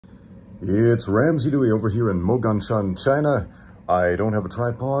It's Ramsey Dewey over here in Moganshan, China. I don't have a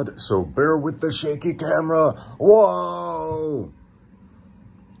tripod, so bear with the shaky camera. Whoa!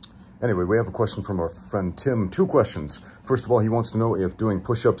 Anyway, we have a question from our friend Tim. 2 questions. First of all, he wants to know if doing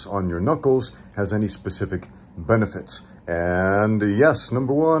push-ups on your knuckles has any specific benefits. And yes,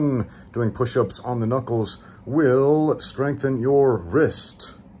 number 1, doing push-ups on the knuckles will strengthen your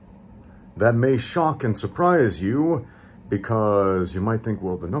wrist. That may shock and surprise you, because you might think,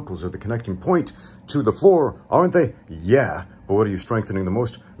 well, the knuckles are the connecting point to the floor, aren't they? Yeah, but what are you strengthening the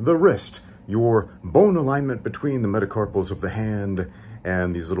most? The wrist, your bone alignment between the metacarpals of the hand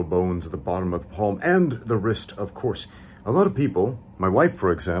and these little bones at the bottom of the palm, and the wrist, of course. A lot of people, my wife,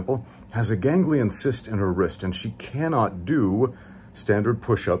 for example, has a ganglion cyst in her wrist, and she cannot do standard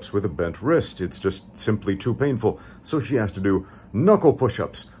push-ups with a bent wrist. It's just simply too painful. So she has to do knuckle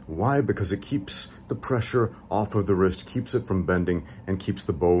push-ups. Why? Because it keeps the pressure off of the wrist, keeps it from bending, and keeps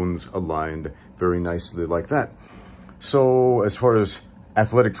the bones aligned very nicely like that. So as far as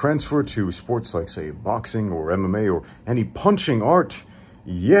athletic transfer to sports like, say, boxing or MMA or any punching art,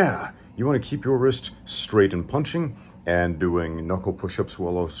 yeah, you want to keep your wrist straight in punching, and doing knuckle push-ups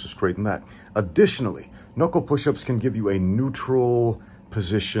will also straighten that. Additionally, knuckle push-ups can give you a neutral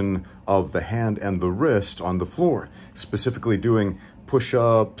position of the hand and the wrist on the floor. Specifically doing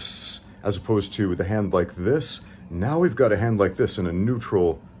push-ups as opposed to the hand like this. Now we've got a hand like this in a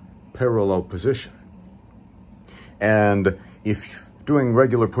neutral parallel position. And if doing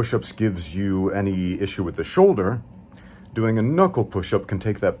regular push-ups gives you any issue with the shoulder, doing a knuckle push-up can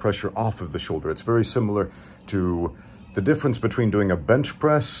take that pressure off of the shoulder. It's very similar to the difference between doing a bench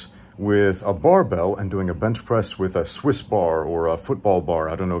press with a barbell and doing a bench press with a Swiss bar or a football bar.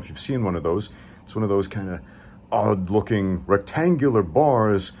 I don't know if you've seen one of those. It's one of those kind of odd-looking rectangular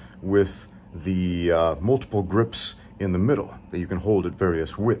bars with the multiple grips in the middle that you can hold at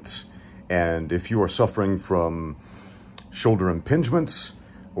various widths. And if you are suffering from shoulder impingements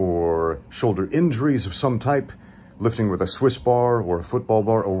or shoulder injuries of some type, lifting with a Swiss bar or a football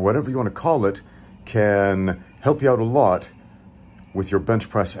bar or whatever you want to call it can help you out a lot with your bench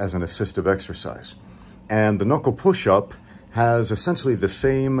press as an assistive exercise. And the knuckle push-up has essentially the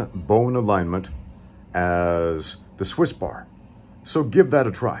same bone alignment as the Swiss bar. So give that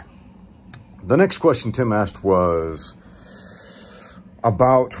a try. The next question Tim asked was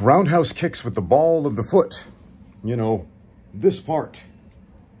about roundhouse kicks with the ball of the foot. You know, this part.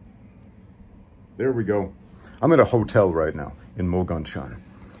 There we go. I'm at a hotel right now in Moganshan.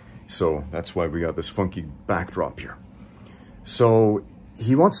 So that's why we got this funky backdrop here. So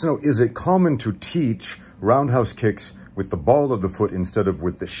he wants to know, is it common to teach roundhouse kicks with the ball of the foot instead of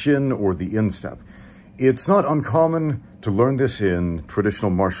with the shin or the instep? It's not uncommon to learn this in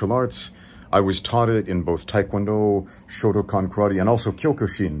traditional martial arts. I was taught it in both Taekwondo, Shotokan karate, and also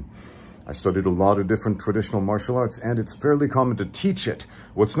Kyokushin. I studied a lot of different traditional martial arts, and it's fairly common to teach it.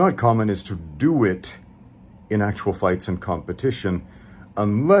 What's not common is to do it in actual fights and competition,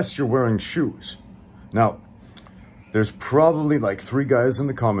 unless you're wearing shoes. Now, there's probably like 3 guys in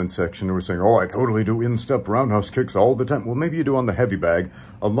the comment section who are saying, oh, I totally do instep roundhouse kicks all the time. Well, maybe you do on the heavy bag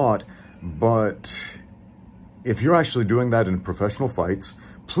a lot, but if you're actually doing that in professional fights,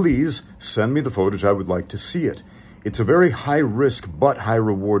 please send me the footage. I would like to see it. It's a very high risk but high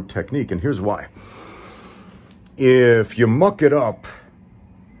reward technique, and here's why. If you muck it up,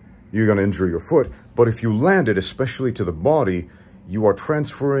 you're going to injure your foot, but if you land it, especially to the body, you are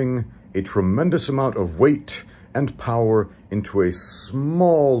transferring a tremendous amount of weight and power into a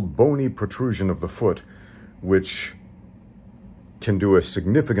small bony protrusion of the foot, which can do a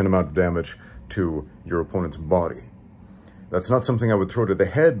significant amount of damage to your opponent's body. That's not something I would throw to the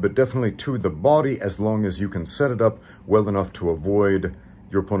head, but definitely to the body, as long as you can set it up well enough to avoid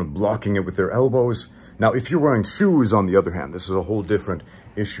your opponent blocking it with their elbows. Now, if you're wearing shoes, on the other hand, this is a whole different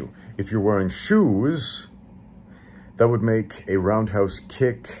issue. If you're wearing shoes, that would make a roundhouse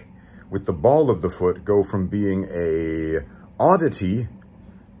kick with the ball of the foot go from being a oddity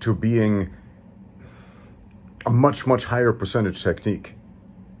to being a much, much higher percentage technique,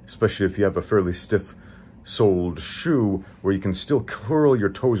 especially if you have a fairly stiff-soled shoe where you can still curl your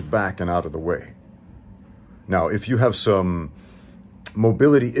toes back and out of the way. Now, if you have some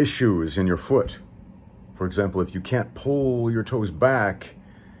mobility issues in your foot, for example, if you can't pull your toes back,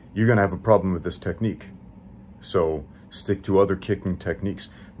 you're going to have a problem with this technique. So stick to other kicking techniques.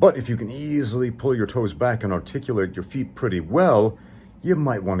 But if you can easily pull your toes back and articulate your feet pretty well, you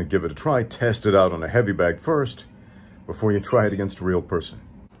might want to give it a try. Test it out on a heavy bag first before you try it against a real person.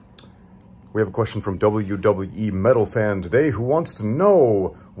 We have a question from WWE Metal Fan today who wants to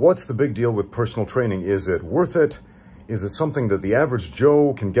know, what's the big deal with personal training? Is it worth it? Is it something that the average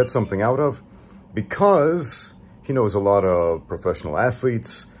Joe can get something out of? Because he knows a lot of professional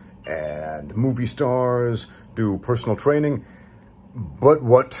athletes and movie stars do personal training. But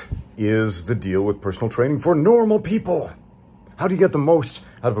what is the deal with personal training for normal people? How do you get the most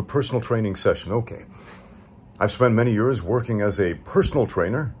out of a personal training session? Okay, I've spent many years working as a personal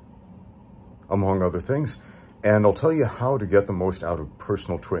trainer, among other things, and I'll tell you how to get the most out of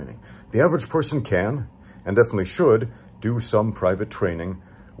personal training. The average person can, and definitely should, do some private training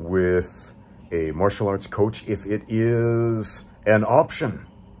with a martial arts coach if it is an option.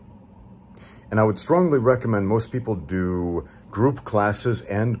 And I would strongly recommend most people do group classes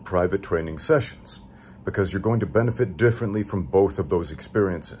and private training sessions, because you're going to benefit differently from both of those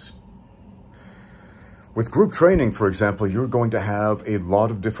experiences. With group training, for example, you're going to have a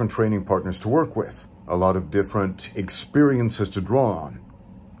lot of different training partners to work with, a lot of different experiences to draw on.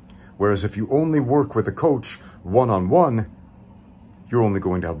 Whereas if you only work with a coach one-on-one, you're only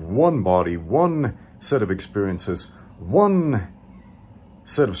going to have one body, one set of experiences, one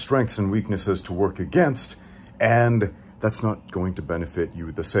set of strengths and weaknesses to work against, and that's not going to benefit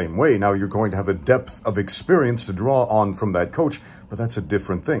you the same way. Now, you're going to have a depth of experience to draw on from that coach, but that's a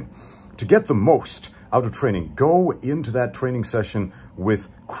different thing. To get the most out of training, go into that training session with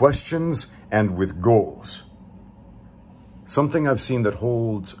questions and with goals. Something I've seen that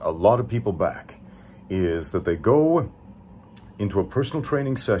holds a lot of people back is that they go into a personal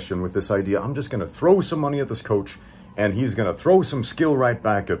training session with this idea, I'm just going to throw some money at this coach and he's going to throw some skill right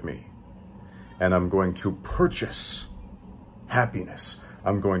back at me. And I'm going to purchase happiness.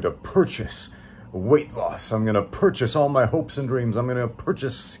 I'm going to purchase weight loss. I'm going to purchase all my hopes and dreams. I'm going to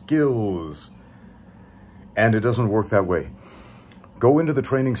purchase skills. And it doesn't work that way. Go into the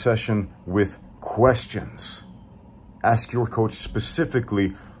training session with questions. Ask your coach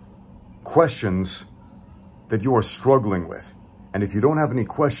specifically questions that you are struggling with. And if you don't have any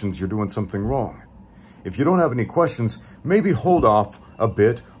questions, you're doing something wrong. If you don't have any questions, maybe hold off a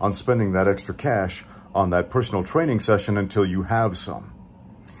bit on spending that extra cash on that personal training session until you have some.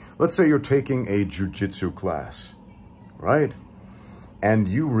 Let's say you're taking a jiu-jitsu class, right? And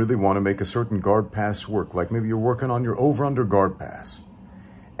you really want to make a certain guard pass work, like maybe you're working on your over-under guard pass,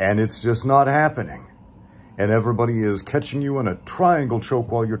 and it's just not happening. And everybody is catching you in a triangle choke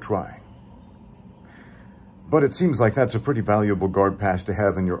while you're trying. But it seems like that's a pretty valuable guard pass to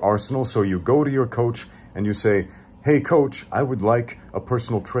have in your arsenal. So you go to your coach and you say, hey coach, I would like a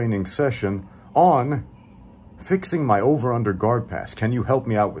personal training session on fixing my over-under guard pass. Can you help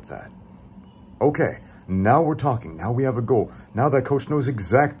me out with that? Okay, now we're talking. Now we have a goal. Now that coach knows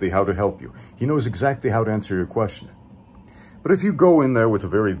exactly how to help you. He knows exactly how to answer your question. But if you go in there with a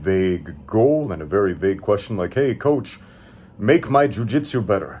very vague goal and a very vague question like, hey coach, make my jiu-jitsu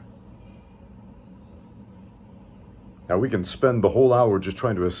better. Now, we can spend the whole hour just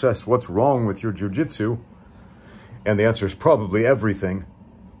trying to assess what's wrong with your jiu-jitsu, and the answer is probably everything.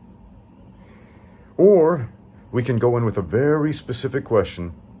 Or we can go in with a very specific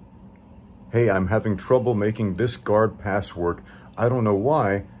question. Hey, I'm having trouble making this guard pass work. I don't know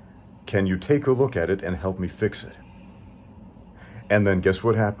why. Can you take a look at it and help me fix it? And then guess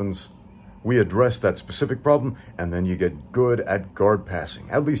what happens? We address that specific problem, and then you get good at guard passing,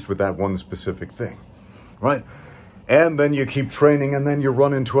 at least with that one specific thing, right? And then you keep training, and then you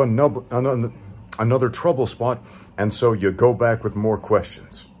run into another trouble spot, and so you go back with more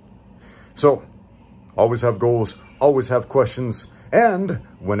questions. So, always have goals, always have questions, and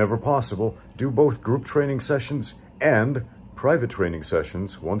whenever possible, do both group training sessions and private training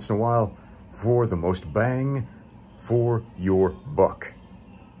sessions once in a while for the most bang for your buck.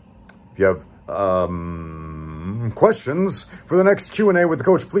 If you have questions for the next Q&A with the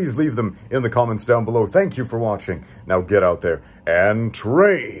coach, please leave them in the comments down below. Thank you for watching. Now get out there and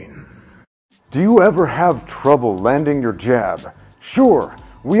train. Do you ever have trouble landing your jab? Sure,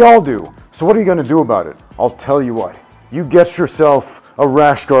 we all do. So what are you going to do about it? I'll tell you what. You get yourself a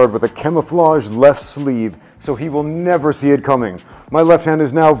rash guard with a camouflage left sleeve so he will never see it coming. My left hand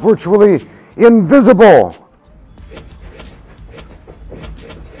is now virtually invisible.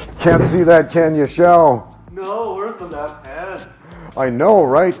 Can't see that, can you, Shao? No, where's the left hand? I know,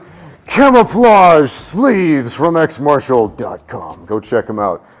 right? Camouflage sleeves from xmartial.com. Go check them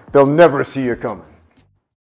out. They'll never see you coming.